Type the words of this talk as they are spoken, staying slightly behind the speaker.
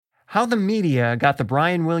How the media got the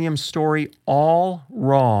Brian Williams story all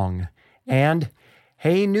wrong. And,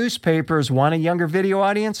 hey, newspapers, want a younger video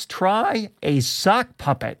audience? Try a sock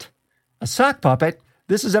puppet. A sock puppet?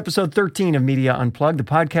 This is episode 13 of Media Unplugged, the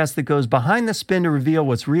podcast that goes behind the spin to reveal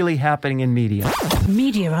what's really happening in media.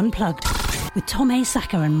 Media Unplugged with Tom A.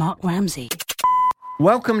 Sacker and Mark Ramsey.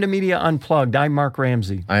 Welcome to Media Unplugged. I'm Mark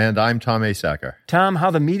Ramsey. And I'm Tom A. Sacker. Tom, how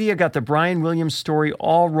the media got the Brian Williams story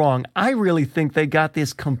all wrong. I really think they got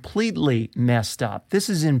this completely messed up. This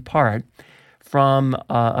is in part from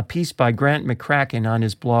a piece by Grant McCracken on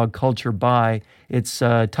his blog Culture By. It's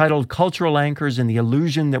titled Cultural Anchors and the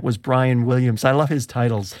Illusion That Was Brian Williams. I love his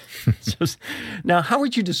titles. Now, how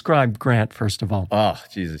would you describe Grant, first of all? Oh,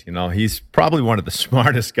 Jesus. You know, he's probably one of the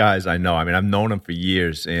smartest guys I know. I mean, I've known him for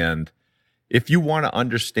years. And if you want to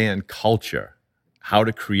understand culture, how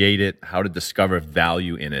to create it, how to discover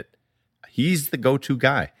value in it, he's the go-to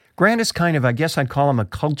guy. Grant is kind of, I guess I'd call him a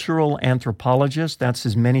cultural anthropologist. That's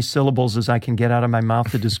as many syllables as I can get out of my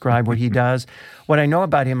mouth to describe what he does. What I know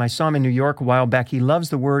about him, I saw him in New York a while back. He loves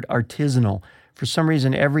the word artisanal. For some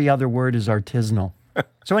reason, every other word is artisanal.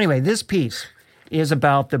 So anyway, this piece is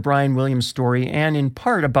about the Brian Williams story and in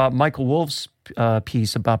part about Michael Wolff's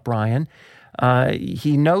piece about Brian.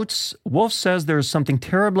 He notes, Wolff says there is something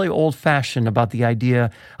terribly old-fashioned about the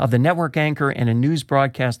idea of the network anchor and a news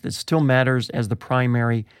broadcast that still matters as the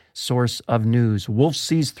primary source of news. Wolff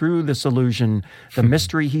sees through this illusion. The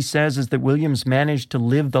mystery, he says, is that Williams managed to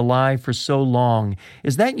live the lie for so long.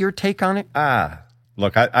 Is that your take on it?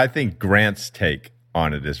 Look, I think Grant's take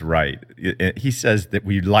on it is right. He says that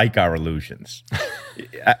we like our illusions.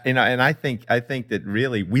 And I think that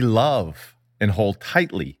really we love and hold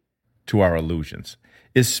tightly to our illusions,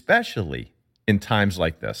 especially in times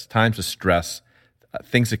like this, times of stress.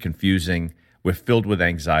 Things are confusing. We're filled with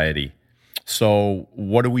anxiety. So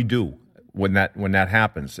what do we do when that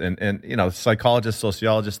happens? And you know, psychologists,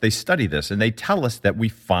 sociologists, they study this and they tell us that we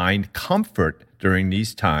find comfort during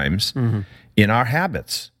these times in our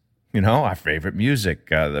habits. You know, our favorite music,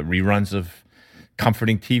 the reruns of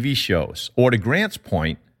comforting TV shows, or to Grant's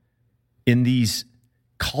point, in these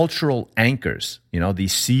cultural anchors, you know,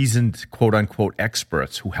 these seasoned quote-unquote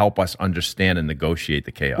experts who help us understand and negotiate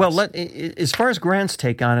the chaos. Well, as far as Grant's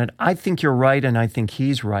take on it, I think you're right and I think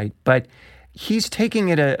he's right, but he's taking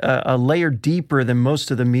it a layer deeper than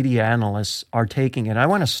most of the media analysts are taking it. I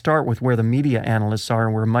want to start with where the media analysts are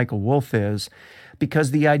and where Michael Wolff is,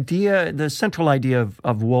 because the central idea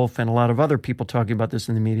of Wolff and a lot of other people talking about this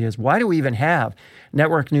in the media is, why do we even have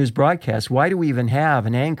network news broadcasts? Why do we even have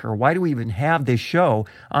an anchor? Why do we even have this show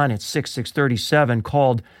on at 6:37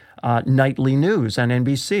 called Nightly News on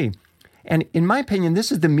NBC? And in my opinion,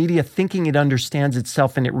 this is the media thinking it understands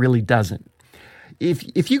itself and it really doesn't.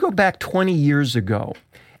 If you go back 20 years ago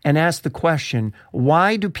and ask the question,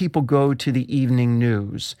 why do people go to the evening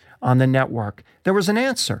news on the network? There was an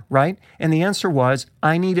answer, right? And the answer was,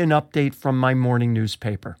 I need an update from my morning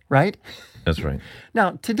newspaper, right? That's right.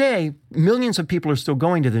 Now, today, millions of people are still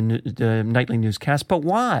going to the nightly newscast, but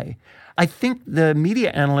why? I think the media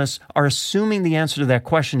analysts are assuming the answer to that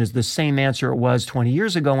question is the same answer it was 20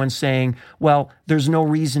 years ago and saying, well, there's no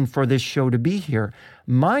reason for this show to be here.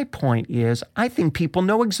 My point is, I think people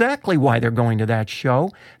know exactly why they're going to that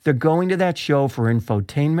show. They're going to that show for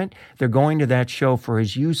infotainment. They're going to that show for,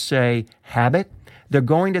 as you say, habit. They're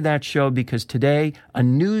going to that show because today a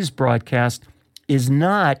news broadcast is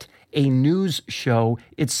not a news show.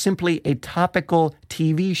 It's simply a topical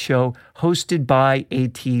TV show hosted by a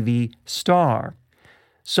TV star.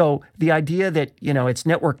 So the idea that, you know, it's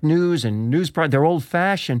network news and they're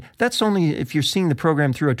old-fashioned, that's only if you're seeing the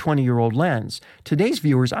program through a 20-year-old lens. Today's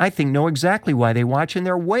viewers, I think, know exactly why they watch, and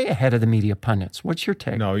they're way ahead of the media pundits. What's your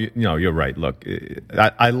take? No, you're right. Look,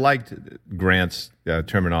 I liked Grant's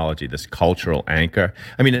terminology, this cultural anchor.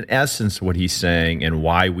 I mean, in essence, what he's saying and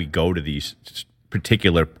why we go to these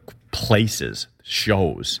particular places,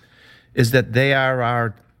 shows, is that they are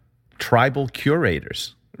our tribal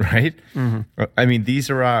curators. Right? Mm-hmm. I mean, these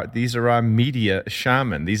are our media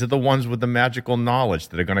shaman. These are the ones with the magical knowledge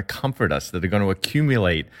that are going to comfort us, that are going to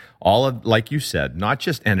accumulate all of, like you said, not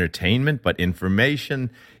just entertainment, but information,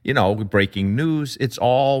 you know, breaking news. It's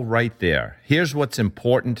all right there. Here's what's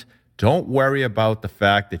important. Don't worry about the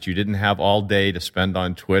fact that you didn't have all day to spend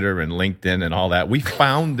on Twitter and LinkedIn and all that. We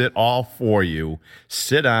found it all for you.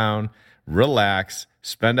 Sit down, relax,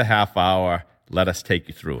 spend a half hour, Let us take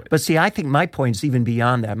you through it. But see, I think my point's even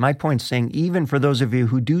beyond that. My point's saying even for those of you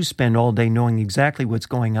who do spend all day knowing exactly what's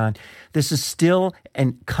going on, this is still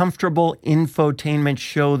a comfortable infotainment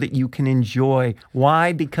show that you can enjoy.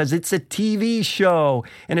 Why? Because it's a TV show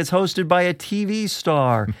and it's hosted by a TV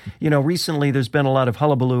star. Recently there's been a lot of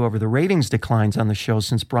hullabaloo over the ratings declines on the show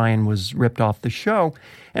since Brian was ripped off the show.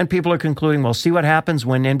 And people are concluding, well, see what happens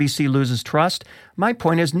when NBC loses trust? My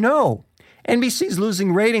point is no. NBC's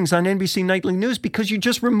losing ratings on NBC Nightly News because you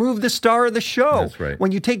just removed the star of the show. That's right.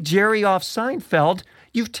 When you take Jerry off Seinfeld,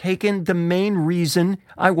 you've taken the main reason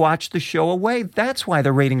I watched the show away. That's why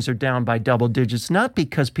the ratings are down by double digits, not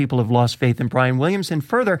because people have lost faith in Brian Williams. And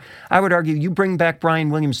further, I would argue you bring back Brian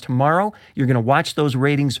Williams tomorrow, you're going to watch those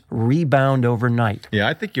ratings rebound overnight. Yeah,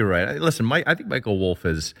 I think you're right. Listen, I think Michael Wolff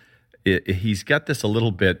he's got this a little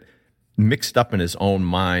bit mixed up in his own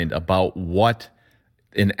mind about what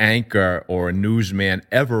an anchor or a newsman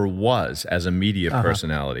ever was as a media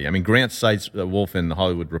personality. I mean, Grant cites Wolff in the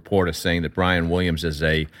Hollywood Reporter saying that Brian Williams is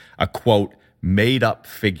a quote, made-up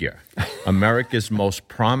figure, America's most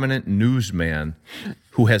prominent newsman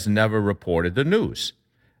who has never reported the news.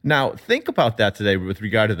 Now, think about that today with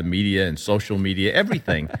regard to the media and social media,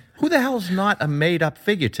 everything. Who the hell's not a made-up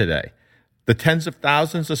figure today? The tens of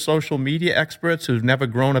thousands of social media experts who've never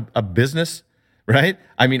grown a business, right?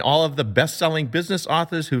 I mean, all of the best-selling business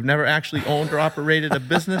authors who've never actually owned or operated a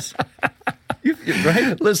business.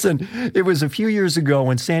 Right? Listen, it was a few years ago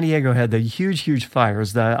when San Diego had the huge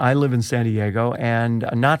fires. I live in San Diego, and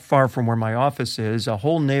not far from where my office is, a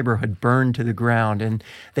whole neighborhood burned to the ground. And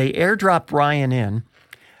they airdropped Brian in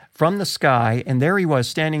from the sky, and there he was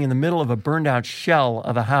standing in the middle of a burned-out shell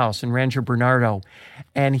of a house in Rancho Bernardo.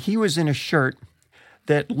 And he was in a shirt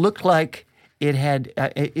that looked like it had.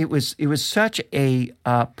 It was such a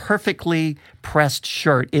perfectly pressed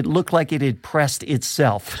shirt. It looked like it had pressed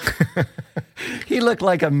itself. He looked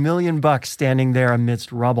like $1 million standing there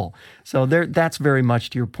amidst rubble. So that's very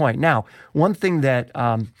much to your point. Now, one thing that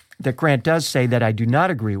Grant does say that I do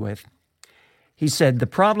not agree with. He said, the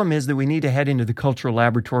problem is that we need to head into the cultural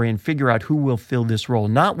laboratory and figure out who will fill this role.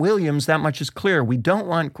 Not Williams, that much is clear. We don't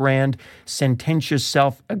want grand, sententious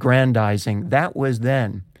self-aggrandizing. That was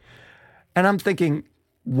then. And I'm thinking,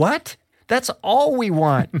 what? That's all we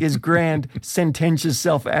want is grand, sententious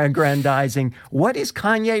self-aggrandizing. What is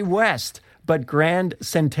Kanye West but grand,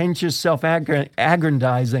 sententious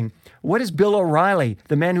self-aggrandizing? What is Bill O'Reilly,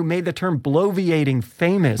 the man who made the term bloviating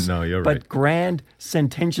famous? No, you're but right. Grand,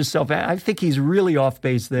 sententious I think he's really off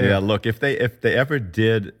base there. Yeah, look, if they ever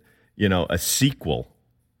did, a sequel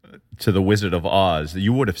to The Wizard of Oz,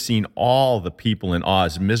 you would have seen all the people in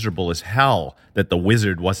Oz miserable as hell that the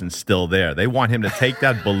wizard wasn't still there. They want him to take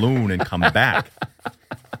that balloon and come back.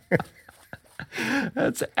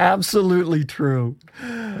 That's absolutely true.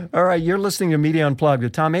 All right, you're listening to Media Unplugged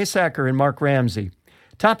with Tom Asacker and Mark Ramsey.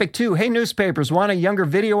 Topic 2, hey, newspapers, want a younger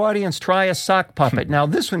video audience? Try a sock puppet. Now,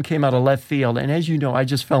 this one came out of left field, and as you know, I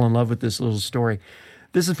just fell in love with this little story.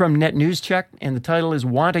 This is from Net News Check, and the title is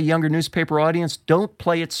Want a Younger Newspaper Audience? Don't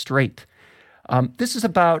Play It Straight. This is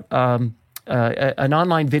about an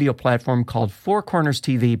online video platform called Four Corners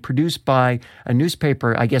TV, produced by a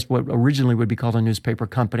newspaper, I guess what originally would be called a newspaper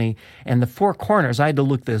company. And the Four Corners, I had to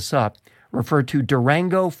look this up, refer to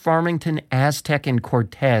Durango, Farmington, Aztec, and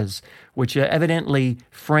Cortez, which evidently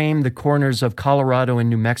frame the corners of Colorado and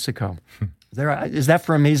New Mexico. Is that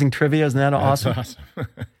for amazing trivia? Isn't that awesome? That's awesome.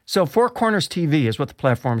 So Four Corners TV is what the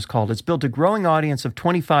platform is called. It's built a growing audience of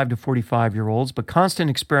 25 to 45-year-olds, but constant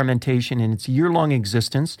experimentation in its year-long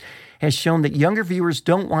existence has shown that younger viewers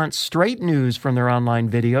don't want straight news from their online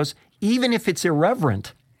videos, even if it's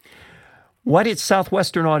irreverent. What its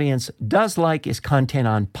Southwestern audience does like is content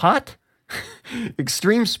on pot,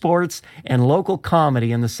 extreme sports, and local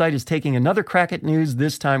comedy, and the site is taking another crack at news,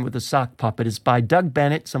 this time with a sock puppet. It's by Doug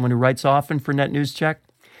Bennett, someone who writes often for Net News Check.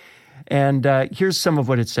 And here's some of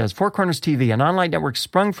what it says. Four Corners TV, an online network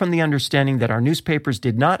sprung from the understanding that our newspapers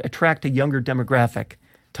did not attract a younger demographic.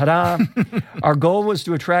 Ta-da! Our goal was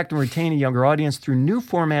to attract and retain a younger audience through new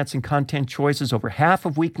formats and content choices. Over half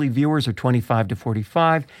of weekly viewers are 25 to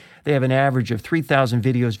 45. They have an average of 3,000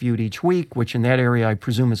 videos viewed each week, which in that area I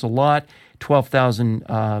presume is a lot, 12,000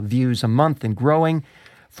 views a month and growing.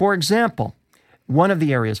 For example, one of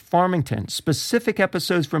the areas, Farmington, specific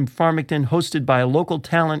episodes from Farmington hosted by a local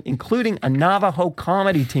talent, including a Navajo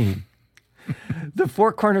comedy team. The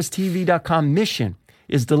FourCornersTV.com mission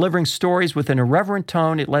is delivering stories with an irreverent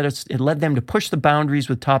tone. It led them to push the boundaries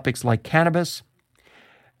with topics like cannabis,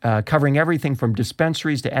 covering everything from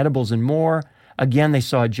dispensaries to edibles and more. again, they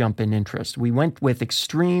saw a jump in interest. We went more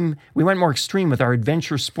extreme with our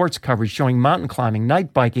adventure sports coverage, showing mountain climbing,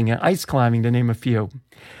 night biking, and ice climbing, to name a few.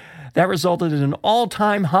 That resulted in an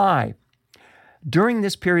all-time high. During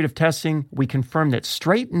this period of testing, we confirmed that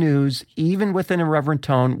straight news, even with an irreverent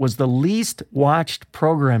tone, was the least watched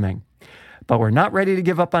programming. But we're not ready to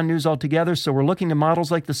give up on news altogether, so we're looking to models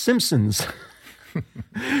like The Simpsons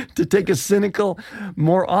to take a cynical,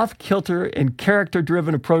 more off-kilter and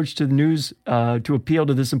character-driven approach to the news to appeal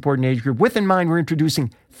to this important age group. With in mind, we're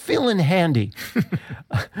introducing Phil Handy,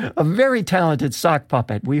 a very talented sock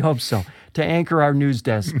puppet, we hope so, to anchor our news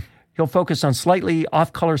desk. He'll focus on slightly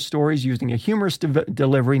off-color stories using a humorous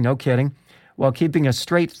delivery, no kidding, while keeping a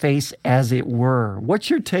straight face, as it were. What's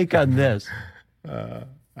your take on this?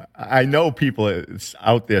 I know people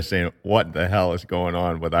out there saying, what the hell is going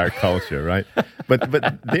on with our culture, right? But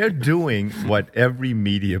they're doing what every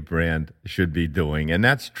media brand should be doing, and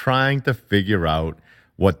that's trying to figure out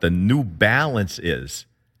what the new balance is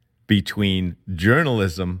between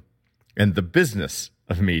journalism and the business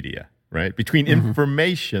of media, right? Between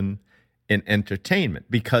information and entertainment.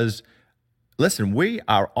 Because, listen, we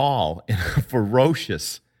are all in a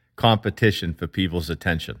ferocious competition for people's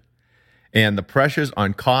attention. And the pressures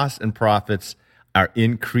on costs and profits are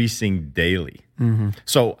increasing daily.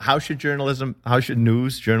 So how should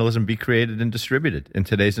news journalism be created and distributed in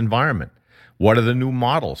today's environment? What are the new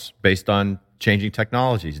models based on changing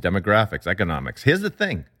technologies, demographics, economics? Here's the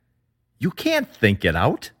thing. You can't think it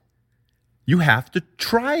out. You have to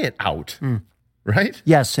try it out, right?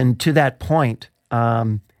 Yes, and to that point,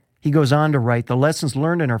 he goes on to write, the lessons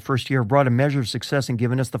learned in our first year brought a measure of success and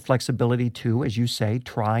given us the flexibility to, as you say,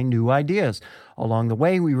 try new ideas. Along the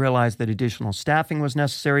way, we realized that additional staffing was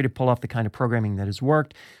necessary to pull off the kind of programming that has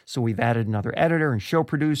worked, so we've added another editor and show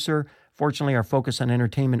producer. Fortunately, our focus on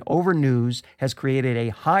entertainment over news has created a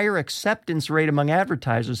higher acceptance rate among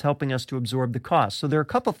advertisers, helping us to absorb the cost. So there are a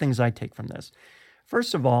couple things I take from this.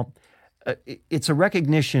 First of all, it's a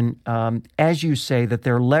recognition, as you say, that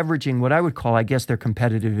they're leveraging what I would call, I guess, their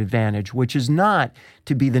competitive advantage, which is not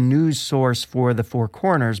to be the news source for the four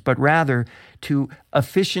corners, but rather to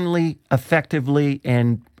efficiently, effectively,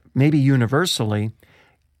 and maybe universally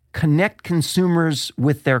connect consumers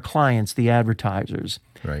with their clients, the advertisers,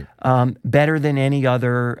 right? Better than any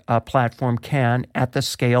other platform can at the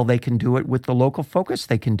scale they can do it, with the local focus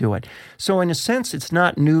they can do it. So in a sense, it's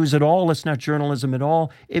not news at all. It's not journalism at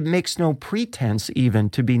all. It makes no pretense even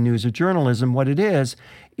to be news or journalism. What it is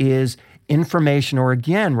information, or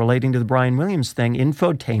again, relating to the Brian Williams thing,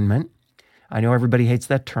 infotainment. I know everybody hates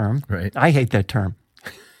that term. Right. I hate that term.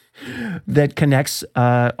 That connects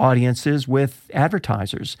audiences with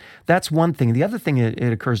advertisers. That's one thing. The other thing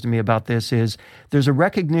it occurs to me about this is there's a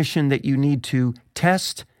recognition that you need to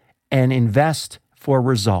test and invest for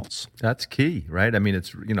results. That's key, right? I mean,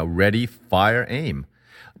 it's, ready, fire, aim.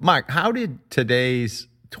 Mark, how did today's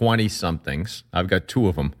 20-somethings, I've got two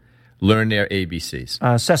of them, learn their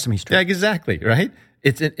ABCs? Sesame Street. Yeah, exactly, right?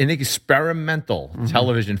 It's an experimental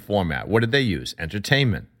television format. What did they use?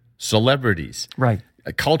 Entertainment, celebrities. Right.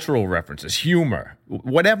 Cultural references, humor,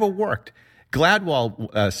 whatever worked.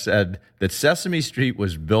 Gladwell said that Sesame Street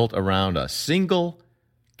was built around a single,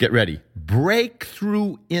 get ready,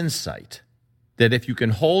 breakthrough insight that if you can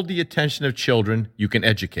hold the attention of children, you can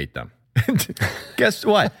educate them. Guess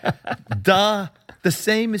what? The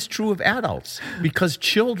same is true of adults, because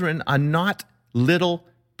children are not little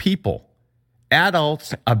people.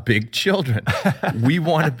 Adults are big children. We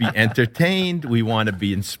want to be entertained. We want to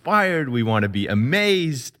be inspired. We want to be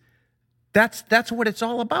amazed. That's what it's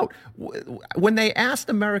all about. When they asked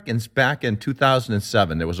Americans back in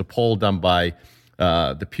 2007, there was a poll done by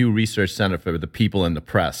the Pew Research Center for the People in the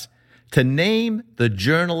Press to name the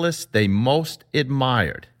journalists they most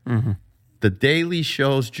admired. The Daily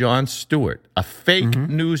Show's Jon Stewart, a fake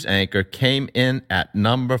news anchor, came in at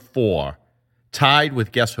number 4, tied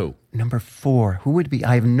with guess who? Number 4. Who would be?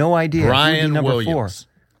 I have no idea. Brian number Williams.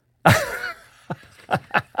 4?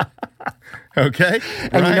 Okay?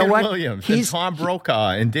 And Brian you know what? Williams and Tom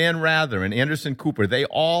Brokaw and Dan Rather and Anderson Cooper, they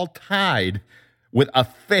all tied with a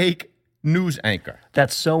fake news anchor.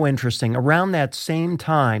 That's so interesting. Around that same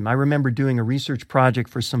time, I remember doing a research project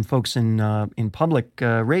for some folks in public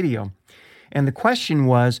radio. And the question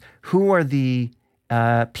was, who are the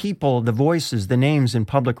people, the voices, the names in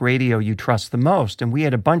public radio you trust the most? And we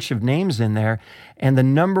had a bunch of names in there. And the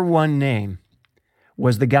number one name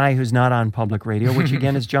was the guy who's not on public radio, which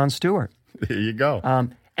again is Jon Stewart. There you go.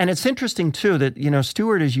 And it's interesting, too, that,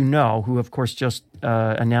 Stewart, as you know, who, of course, just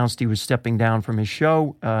announced he was stepping down from his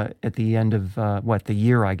show at the end of, the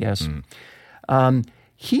year, I guess.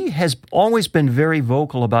 he has always been very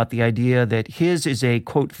vocal about the idea that his is a,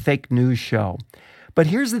 quote, fake news show. But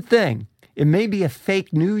here's the thing. It may be a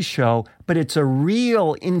fake news show, but it's a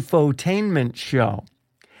real infotainment show.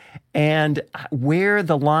 And where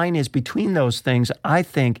the line is between those things, I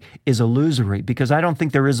think, is illusory, because I don't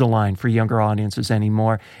think there is a line for younger audiences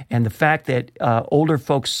anymore. And the fact that older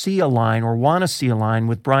folks see a line or want to see a line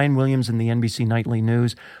with Brian Williams in the NBC Nightly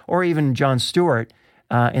News, or even Jon Stewart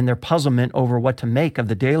in their puzzlement over what to make of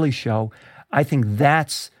The Daily Show, I think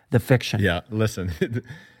that's the fiction. Yeah, listen,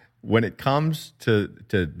 when it comes to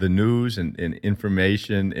the news and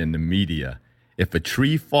information and the media, if a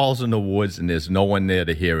tree falls in the woods and there's no one there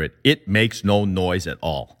to hear it, it makes no noise at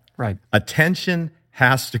all. Right. Attention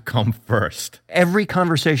has to come first. Every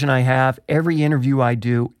conversation I have, every interview I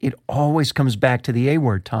do, it always comes back to the A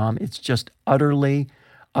word, Tom. It's just utterly,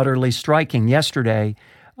 utterly striking. Yesterday,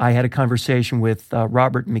 I had a conversation with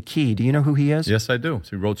Robert McKee. Do you know who he is? Yes, I do.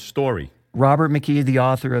 So he wrote Story. Robert McKee, the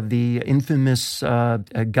author of the infamous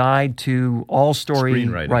Guide to All Story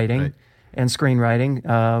Writing right. and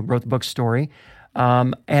Screenwriting, wrote the book Story.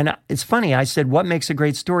 And it's funny, I said, what makes a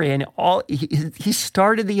great story? And he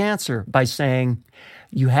started the answer by saying,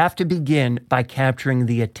 you have to begin by capturing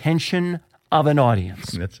the attention of an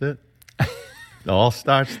audience. That's it. It all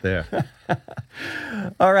starts there.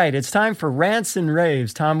 All right, it's time for Rants and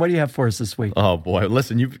Raves. Tom, what do you have for us this week? Oh, boy.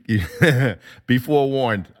 Listen, you be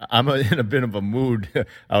forewarned. I'm in a bit of a mood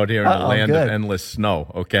out here in the land of endless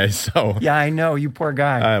snow, okay? So yeah, I know. You poor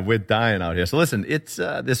guy. We're dying out here. So listen, it's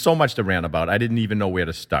there's so much to rant about. I didn't even know where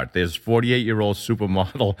to start. There's 48-year-old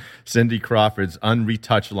supermodel Cindy Crawford's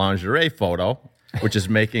unretouched lingerie photo, which is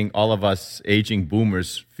making all of us aging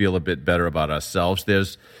boomers feel a bit better about ourselves.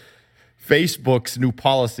 There's Facebook's new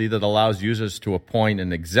policy that allows users to appoint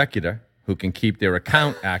an executor who can keep their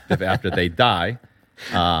account active after they die.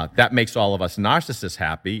 That makes all of us narcissists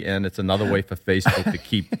happy, and it's another way for Facebook to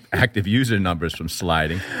keep active user numbers from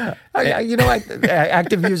sliding.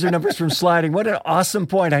 Active user numbers from sliding. What an awesome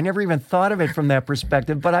point. I never even thought of it from that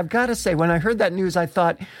perspective. But I've got to say, when I heard that news, I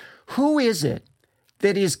thought, who is it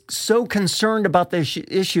that is so concerned about this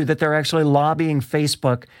issue that they're actually lobbying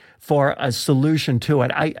Facebook for a solution to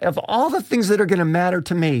it? Of all the things that are going to matter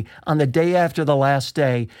to me on the day after the last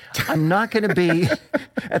day, I'm not going to be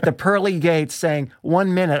at the pearly gates saying,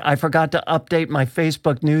 1 minute, I forgot to update my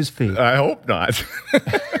Facebook news feed. I hope not.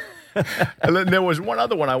 And then there was one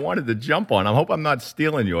other one I wanted to jump on. I hope I'm not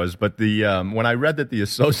stealing yours, but when I read that the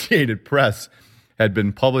Associated Press had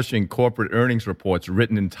been publishing corporate earnings reports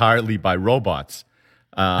written entirely by robots.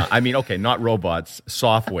 Not robots,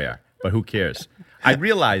 software, but who cares? I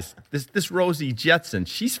realized this Rosie Jetson,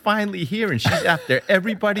 she's finally here and she's after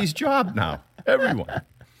everybody's job now. Everyone.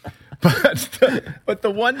 But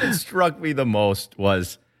the one that struck me the most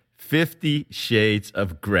was 50 Shades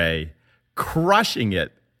of Grey crushing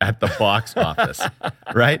it at the box office,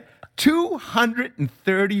 right?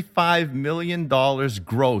 $235 million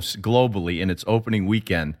gross globally in its opening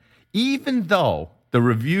weekend, even though the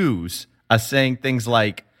reviews are saying things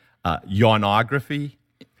like yawnography,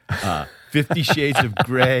 50 Shades of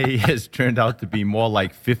Grey has turned out to be more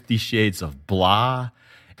like 50 Shades of Blah.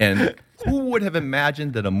 And who would have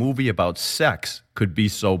imagined that a movie about sex could be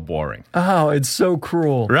so boring? Oh, it's so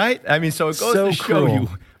cruel. Right? I mean, so it goes to show you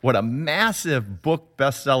what a massive book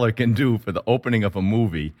bestseller can do for the opening of a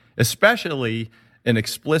movie, especially an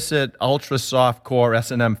explicit, ultra soft-core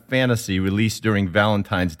S&M fantasy released during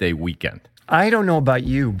Valentine's Day weekend. I don't know about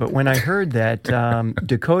you, but when I heard that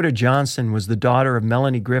Dakota Johnson was the daughter of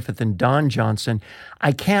Melanie Griffith and Don Johnson,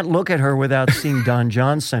 I can't look at her without seeing Don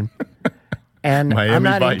Johnson. And I'm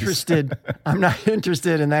not interested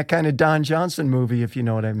in that kind of Don Johnson movie, if you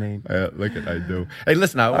know what I mean. I do. Hey,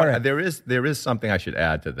 listen, there is something I should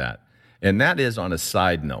add to that, and that is, on a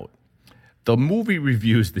side note, the movie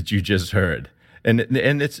reviews that you just heard, and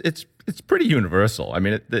it's pretty universal. I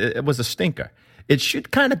mean, it was a stinker. It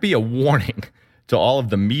should kind of be a warning to all of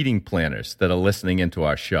the meeting planners that are listening into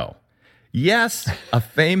our show. Yes, a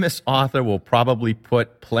famous author will probably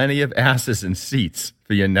put plenty of asses in seats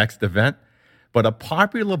for your next event, but a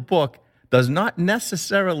popular book does not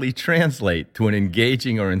necessarily translate to an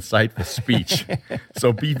engaging or insightful speech.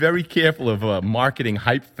 So be very careful of marketing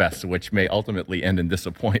hype fest, which may ultimately end in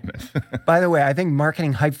disappointment. By the way, I think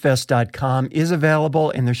marketinghypefest.com is available,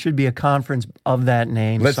 and there should be a conference of that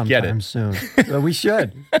name sometime soon. So we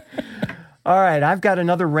should. All right, I've got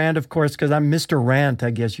another rant, of course, because I'm Mr. Rant,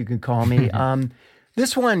 I guess you could call me.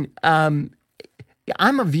 This one, I'm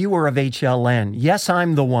a viewer of HLN. Yes,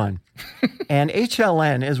 I'm the one. And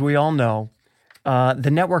HLN, as we all know, the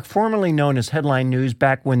network formerly known as Headline News,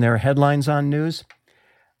 back when there were headlines on news,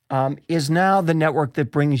 is now the network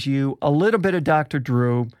that brings you a little bit of Dr.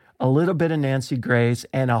 Drew, a little bit of Nancy Grace,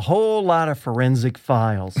 and a whole lot of Forensic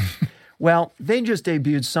Files. Well, they just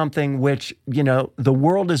debuted something which, the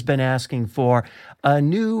world has been asking for, a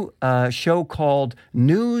new show called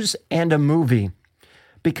News and a Movie.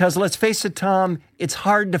 Because let's face it, Tom, it's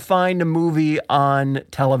hard to find a movie on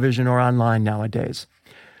television or online nowadays.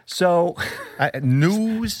 So,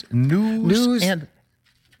 news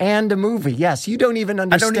and a movie. Yes, you don't even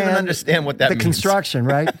understand. I don't even understand what that means. The construction,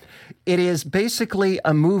 right? It is basically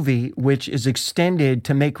a movie which is extended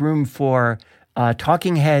to make room for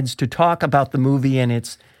talking heads to talk about the movie and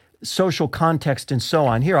its social context and so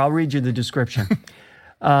on. Here, I'll read you the description.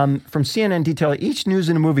 From CNN Detail, each News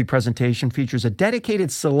and a Movie presentation features a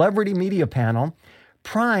dedicated celebrity media panel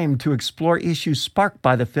primed to explore issues sparked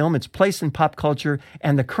by the film, its place in pop culture,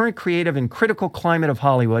 and the current creative and critical climate of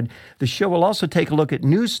Hollywood. The show will also take a look at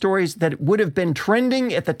news stories that would have been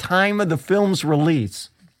trending at the time of the film's release.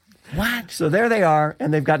 What? So there they are,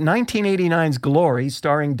 and they've got 1989's Glory,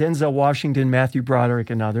 starring Denzel Washington, Matthew Broderick,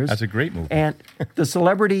 and others. That's a great movie. And the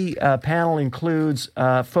celebrity panel includes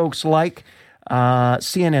folks like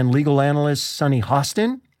CNN legal analyst Sunny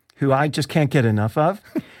Hostin, who I just can't get enough of.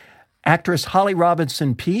 Actress Holly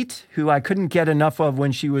Robinson Peete, who I couldn't get enough of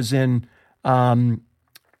when she was in,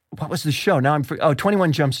 what was the show?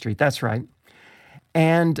 21 Jump Street, that's right.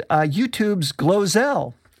 And YouTube's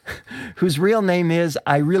Glozell, whose real name is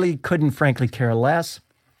I Really Couldn't Frankly Care Less.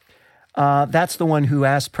 That's the one who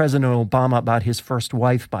asked President Obama about his first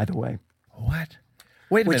wife, by the way. What?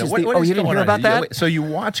 Wait a minute. You didn't hear about that? So you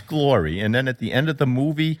watch Glory, and then at the end of the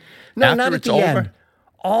movie, no, not at the end.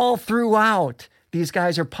 All throughout, these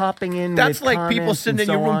guys are popping in. That's with like people sitting in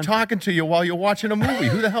your room talking to you while you're watching a movie.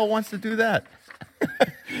 Who the hell wants to do that?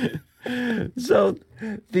 So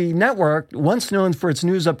the network, once known for its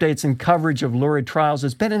news updates and coverage of lurid trials,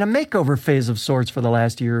 has been in a makeover phase of sorts for the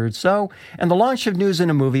last year or so, and the launch of News in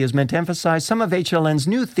a Movie is meant to emphasize some of HLN's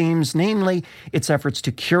new themes, namely its efforts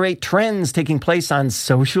to curate trends taking place on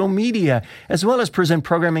social media, as well as present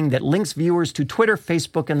programming that links viewers to Twitter,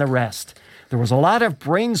 Facebook, and the rest. There was a lot of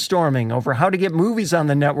brainstorming over how to get movies on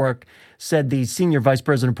the network, said the senior vice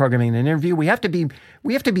president of programming in an interview. We have to be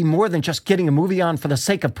more than just getting a movie on for the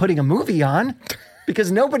sake of putting a movie on,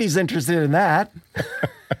 because nobody's interested in that.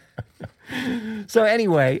 So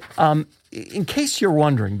anyway, in case you're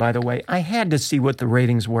wondering, by the way, I had to see what the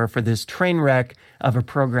ratings were for this train wreck of a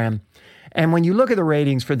program. And when you look at the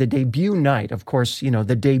ratings for the debut night, of course,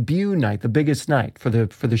 the debut night, the biggest night for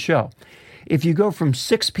the show. If you go from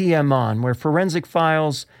 6 p.m. on, where Forensic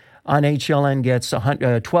Files on HLN gets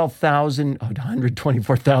 12,000,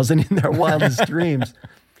 124,000 in their wildest dreams.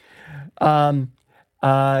 No,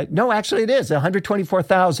 actually it is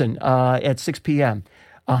 124,000 at 6 p.m.,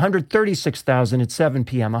 136,000 at 7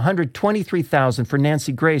 p.m., 123,000 for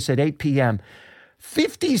Nancy Grace at 8 p.m.,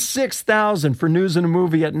 56,000 for News and a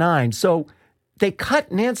Movie at 9. So they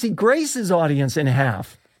cut Nancy Grace's audience in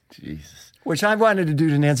half. Jesus. Which I've wanted to do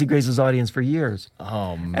to Nancy Grace's audience for years.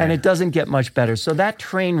 Oh, man. And it doesn't get much better. So that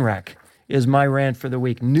train wreck is my rant for the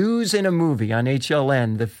week. News in a Movie on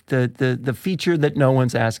HLN, the feature that no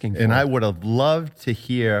one's asking for. And I would have loved to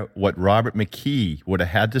hear what Robert McKee would have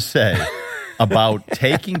had to say about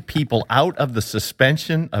taking people out of the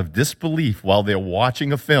suspension of disbelief while they're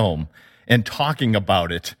watching a film and talking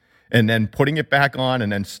about it and then putting it back on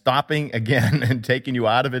and then stopping again and taking you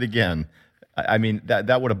out of it again. I mean,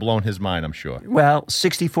 that would have blown his mind, I'm sure. Well,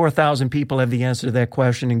 64,000 people have the answer to that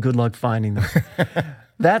question, and good luck finding them.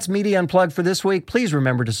 That's Media Unplugged for this week. Please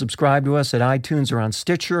remember to subscribe to us at iTunes or on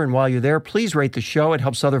Stitcher, and while you're there, please rate the show. It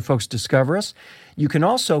helps other folks discover us. You can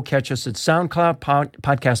also catch us at SoundCloud,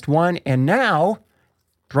 Podcast One, and now,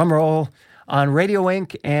 drumroll, on Radio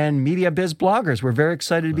Inc. and Media Biz Bloggers. We're very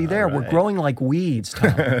excited to be there. Right. We're growing like weeds,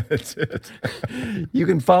 Tom. That's it. You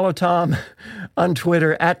can follow Tom on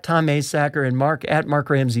Twitter at Tom Asacker and Mark at Mark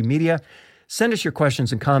Ramsey Media. Send us your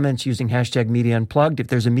questions and comments using hashtag Media Unplugged. If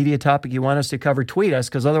there's a media topic you want us to cover, tweet us,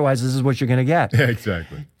 because otherwise this is what you're going to get. Yeah,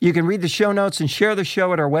 exactly. You can read the show notes and share the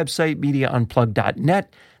show at our website,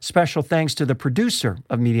 MediaUnplugged.net. Special thanks to the producer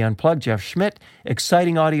of Media Unplugged, Jeff Schmidt.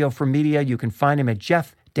 Exciting audio for media. You can find him at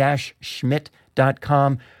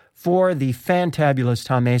jeff-schmidt.com. For the fantabulous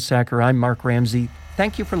Tom Asacker, I'm Mark Ramsey.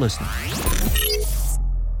 Thank you for listening.